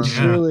for them.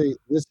 Surely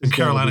this is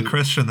Carolina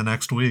Christian the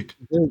next week.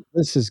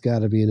 This has got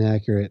to be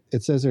inaccurate.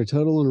 It says their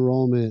total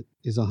enrollment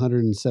is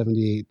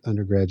 178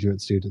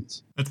 undergraduate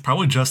students. It's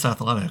probably just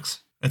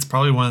athletics. It's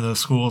probably one of those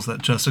schools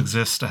that just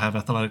exists to have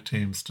athletic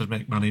teams to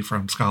make money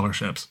from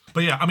scholarships.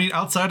 But yeah, I mean,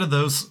 outside of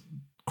those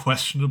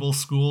questionable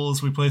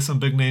schools. We play some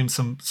big names,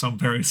 some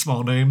very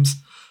small names.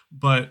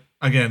 But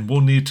again,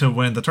 we'll need to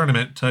win the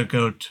tournament to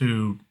go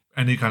to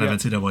any kind of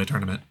NCAA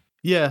tournament.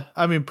 Yeah,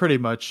 I mean, pretty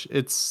much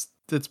it's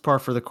par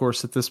for the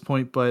course at this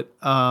point. But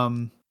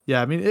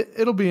yeah, I mean,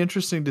 it'll be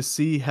interesting to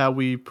see how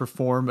we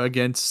perform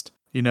against,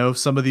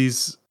 some of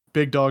these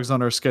big dogs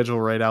on our schedule,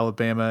 right?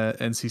 Alabama,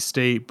 NC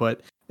State.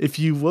 But if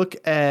you look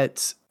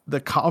at the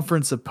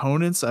conference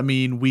opponents, I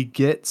mean, we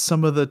get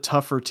some of the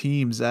tougher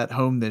teams at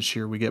home this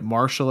year. We get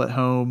Marshall at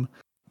home.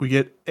 We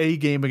get a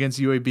game against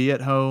UAB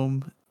at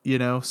home,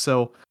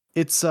 so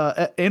it's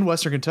and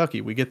Western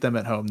Kentucky. We get them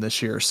at home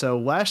this year. So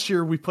last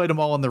year we played them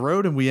all on the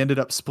road and we ended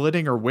up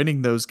splitting or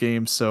winning those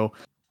games. So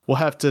we'll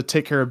have to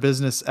take care of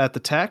business at the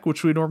TAC,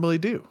 which we normally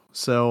do.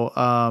 So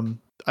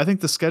I think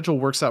the schedule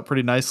works out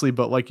pretty nicely.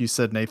 But like you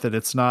said, Nathan,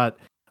 it's not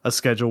a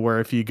schedule where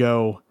if you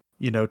go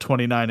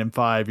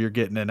 29-5, you're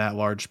getting an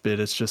at-large bid.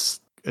 It's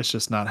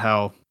just not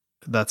how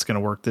that's going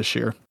to work this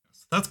year.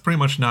 That's pretty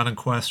much not in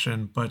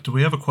question, but do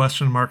we have a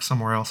question mark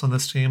somewhere else on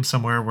this team,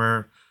 somewhere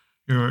where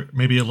you're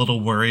maybe a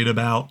little worried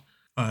about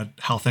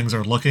how things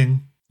are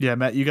looking? Yeah,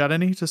 Matt, you got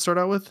any to start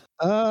out with?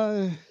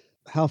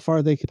 How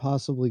far they could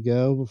possibly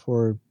go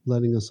before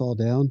letting us all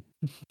down.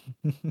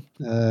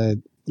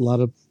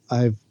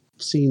 I've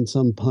seen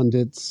some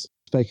pundits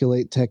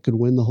speculate Tech could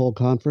win the whole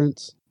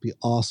conference. Be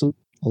awesome.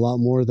 A lot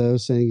more of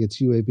those saying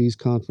it's UAB's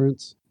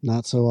conference.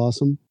 Not so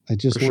awesome. I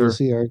just want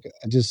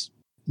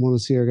to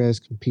see our guys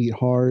compete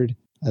hard.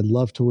 I'd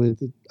love to win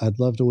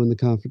the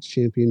conference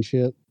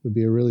championship. It would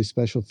be a really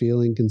special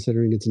feeling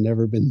considering it's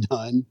never been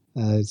done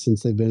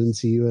since they've been in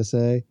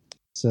CUSA.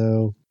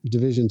 So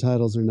division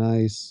titles are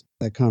nice.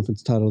 That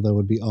conference title, though,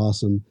 would be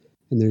awesome.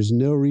 And there's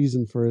no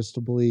reason for us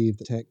to believe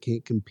the Tech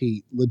can't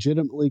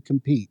legitimately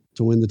compete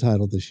to win the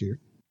title this year.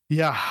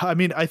 Yeah, I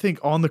mean, I think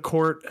on the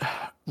court,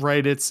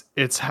 right,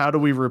 it's how do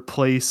we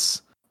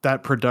replace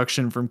that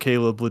production from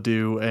Caleb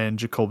Ledoux and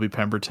Jacoby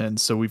Pemberton.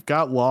 So we've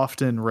got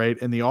Lofton, right,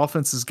 and the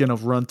offense is going to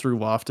run through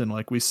Lofton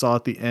like we saw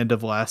at the end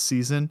of last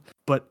season.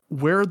 But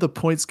where are the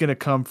points going to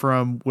come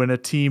from when a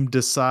team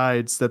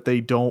decides that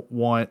they don't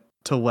want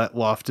to let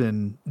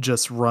Lofton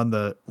just run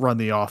the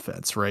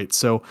offense, right?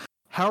 So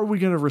how are we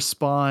going to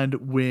respond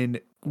when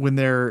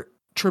they're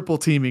triple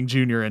teaming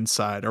Junior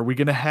inside? Are we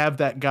going to have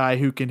that guy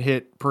who can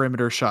hit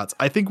perimeter shots?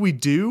 I think we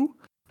do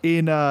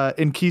in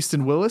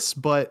Keaston Willis,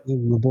 but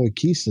my boy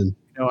Keaston.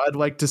 I'd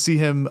like to see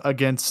him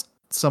against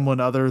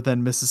someone other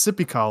than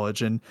Mississippi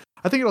College. And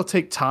I think it'll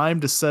take time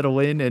to settle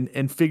in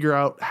and figure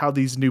out how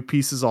these new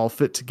pieces all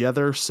fit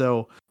together.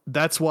 So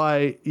that's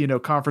why,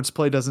 conference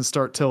play doesn't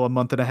start till a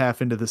month and a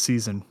half into the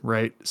season,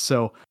 right?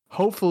 So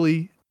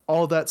hopefully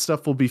all that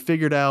stuff will be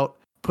figured out,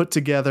 put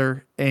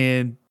together.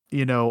 And,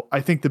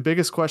 I think the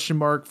biggest question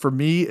mark for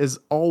me is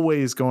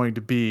always going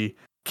to be,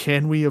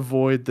 can we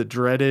avoid the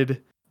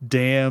dreaded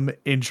damn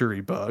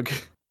injury bug?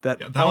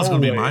 That was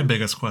going to be my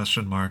biggest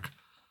question mark.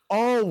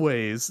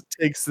 Always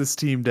takes this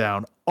team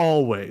down.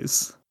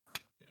 Always.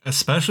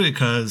 Especially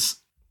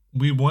because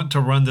we want to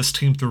run this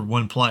team through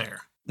one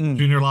player.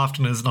 Junior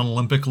Lofton is an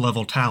Olympic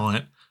level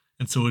talent,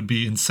 and so it would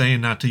be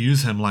insane not to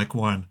use him like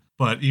one.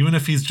 But even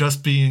if he's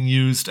just being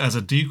used as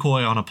a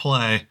decoy on a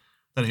play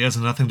that he has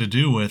nothing to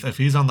do with, if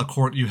he's on the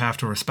court, you have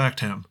to respect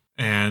him.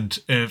 And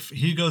if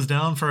he goes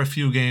down for a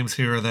few games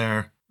here or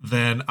there,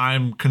 then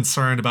I'm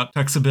concerned about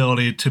Tech's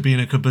ability to be in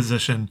a good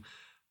position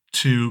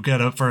to get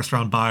a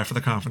first-round bye for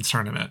the conference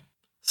tournament.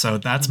 So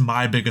that's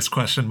my biggest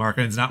question mark,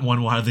 and it's not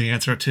one we'll have the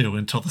answer to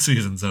until the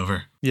season's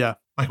over. Yeah.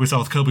 Like we saw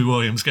with Kobe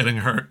Williams getting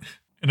hurt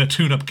in a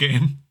tune-up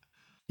game.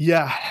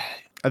 Yeah.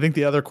 I think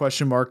the other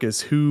question mark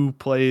is who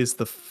plays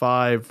the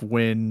 5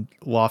 when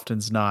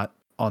Lofton's not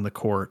on the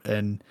court.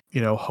 And,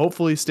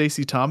 hopefully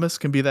Stacey Thomas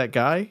can be that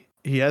guy.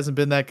 He hasn't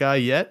been that guy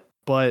yet,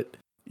 but,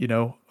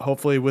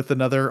 hopefully with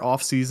another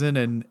off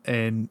season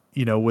and,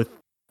 with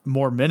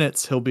more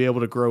minutes, he'll be able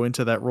to grow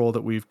into that role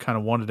that we've kind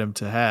of wanted him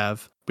to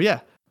have. But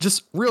yeah,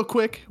 just real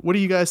quick, what do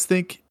you guys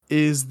think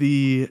is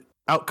the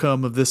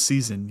outcome of this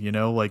season?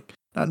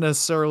 Not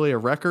necessarily a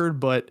record,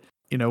 but,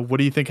 what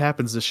do you think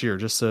happens this year?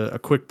 Just a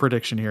quick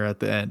prediction here at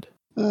the end.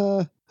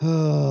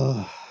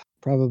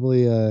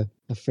 Probably a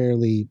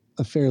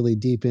fairly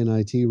deep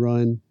NIT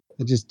run.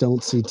 I just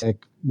don't see Tech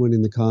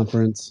winning the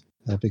conference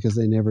because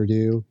they never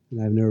do,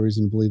 and I have no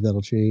reason to believe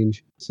that'll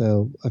change.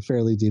 So a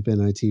fairly deep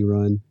NIT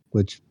run,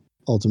 which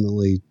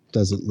ultimately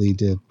doesn't lead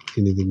to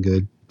anything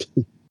good.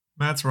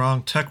 Matt's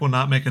wrong. Tech will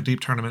not make a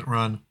deep tournament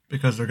run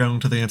because they're going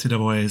to the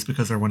NCAAs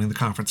because they're winning the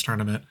conference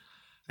tournament,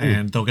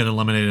 and they'll get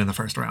eliminated in the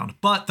first round.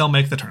 But they'll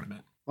make the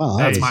tournament. Wow,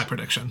 that's my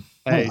prediction.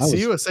 Hey,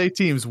 CUSA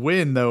teams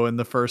win, though, in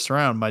the first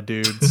round, my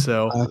dude.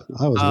 So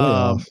I was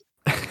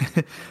way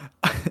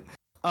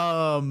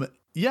off.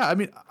 Yeah, I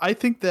mean, I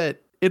think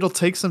that it'll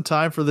take some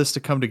time for this to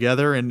come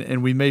together,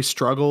 and we may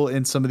struggle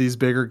in some of these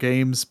bigger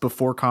games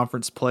before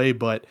conference play,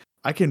 but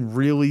I can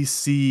really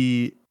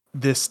see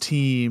this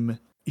team,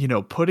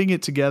 putting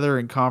it together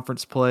in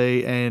conference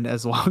play, and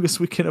as long as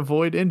we can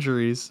avoid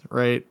injuries,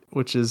 right,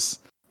 which is,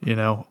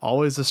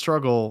 always a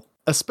struggle,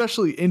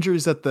 especially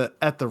injuries at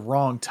the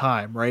wrong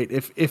time, right?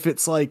 If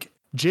it's like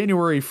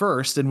January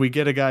 1st and we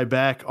get a guy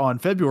back on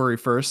February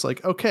 1st,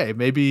 like, okay,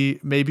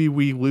 maybe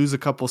we lose a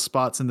couple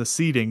spots in the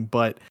seeding,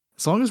 but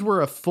as long as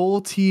we're a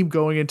full team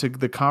going into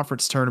the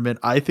conference tournament,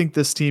 I think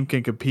this team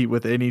can compete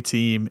with any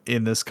team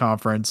in this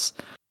conference.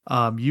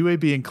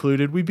 UAB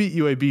included. We beat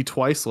UAB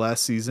twice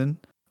last season.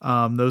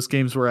 Those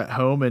games were at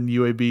home, and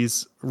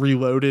UAB's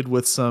reloaded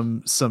with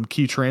some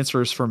key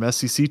transfers from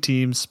SEC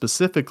teams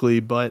specifically,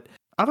 but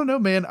I don't know,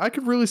 man. I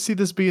could really see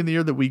this being the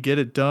year that we get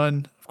it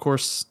done. Of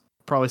course,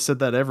 probably said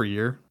that every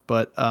year,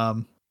 but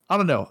I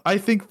don't know. I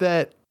think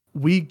that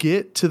we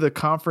get to the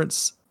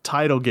conference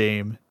title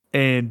game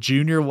and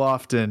Junior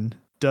Lofton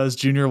does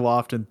Junior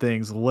Lofton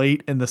things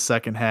late in the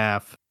second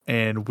half,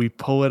 and we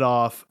pull it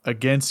off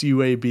against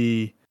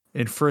UAB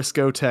in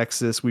Frisco,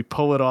 Texas. We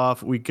pull it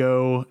off. We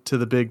go to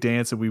the big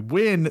dance and we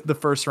win the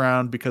first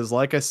round because,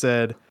 like I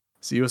said,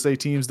 CUSA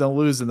teams don't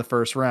lose in the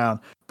first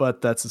round,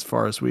 but that's as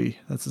far as we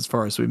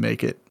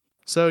make it.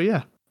 So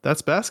yeah,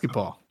 that's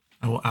basketball.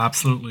 I will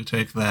absolutely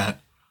take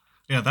that.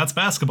 Yeah, that's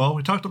basketball.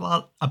 We talked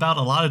about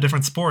a lot of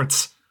different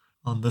sports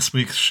on this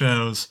week's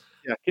shows.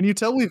 Yeah, can you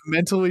tell we've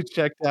mentally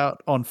checked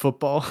out on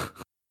football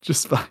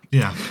just by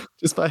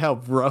how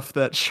rough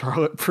that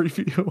Charlotte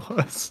preview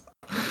was?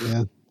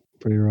 Yeah,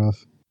 pretty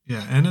rough.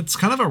 Yeah, and it's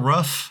kind of a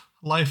rough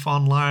life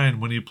online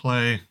when you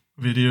play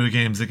video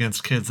games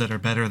against kids that are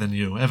better than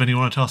you. Evan, you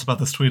want to tell us about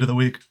this tweet of the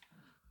week?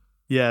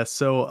 Yeah,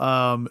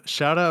 so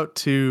shout out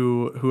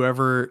to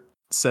whoever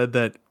said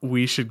that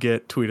we should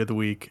get tweet of the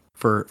week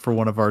for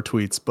one of our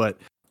tweets. But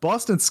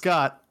Boston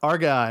Scott, our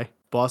guy,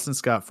 Boston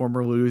Scott,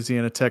 former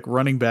Louisiana Tech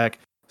running back,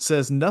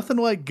 says nothing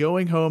like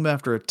going home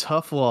after a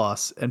tough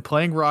loss and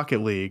playing Rocket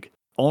League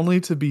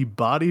only to be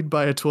bodied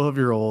by a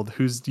 12-year-old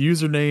whose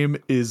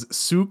username is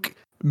Sook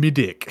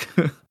Midik.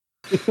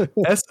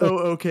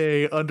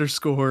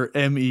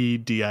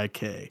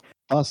 SOOK_MEDIK.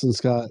 Boston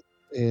Scott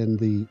and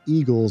the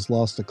Eagles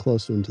lost a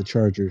close one to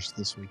Chargers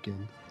this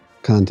weekend.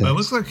 Context. It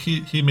looks like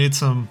he made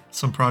some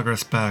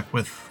progress back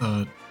with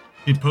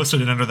he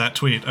posted it under that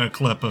tweet, a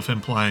clip of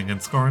him playing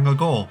and scoring a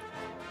goal,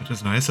 which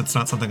is nice. It's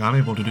not something I'm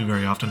able to do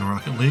very often in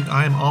Rocket League.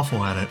 I am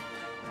awful at it.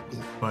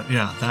 But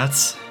yeah,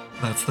 that's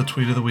the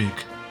tweet of the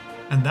week.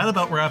 And that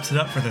about wraps it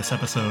up for this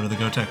episode of the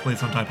Go Tech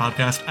Please Don't Die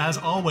podcast. As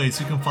always,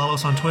 you can follow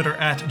us on Twitter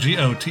at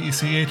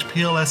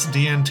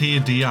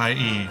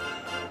GOTECHPLSDNTDIE.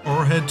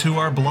 Or head to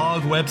our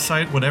blog,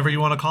 website, whatever you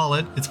want to call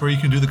it. It's where you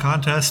can do the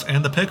contest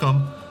and the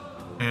pick'em.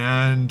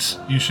 And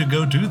you should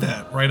go do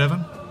that, right,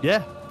 Evan?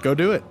 Yeah, go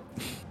do it.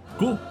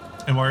 Cool.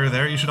 And while you're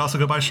there, you should also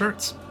go buy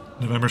shirts.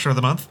 November shirt of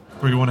the month,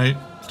 318,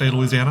 State of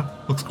Louisiana.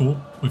 Looks cool.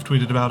 We've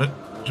tweeted about it.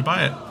 You should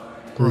buy it.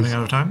 We're running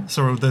out of time,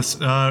 so this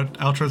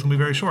outro is going to be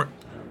very short.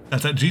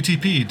 That's at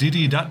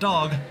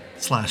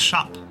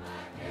gtpdd.dog/shop.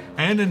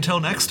 And until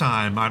next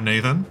time, I'm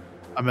Nathan.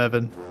 I'm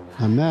Evan.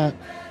 I'm Matt.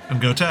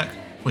 And Go Tech,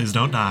 please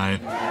don't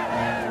die.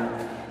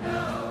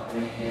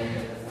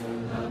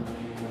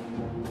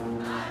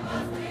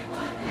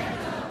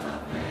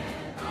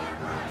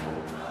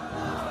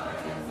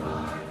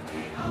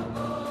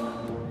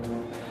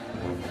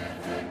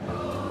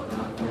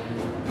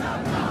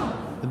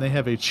 And they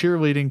have a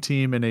cheerleading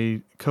team and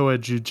a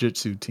co-ed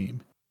jiu-jitsu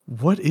team.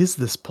 What is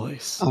this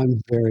place?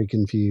 I'm very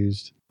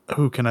confused.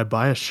 Oh, can I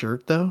buy a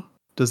shirt though?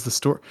 Does the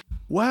store?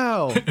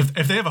 Wow.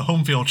 If they have a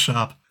home field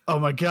shop. Oh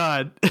my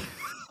God.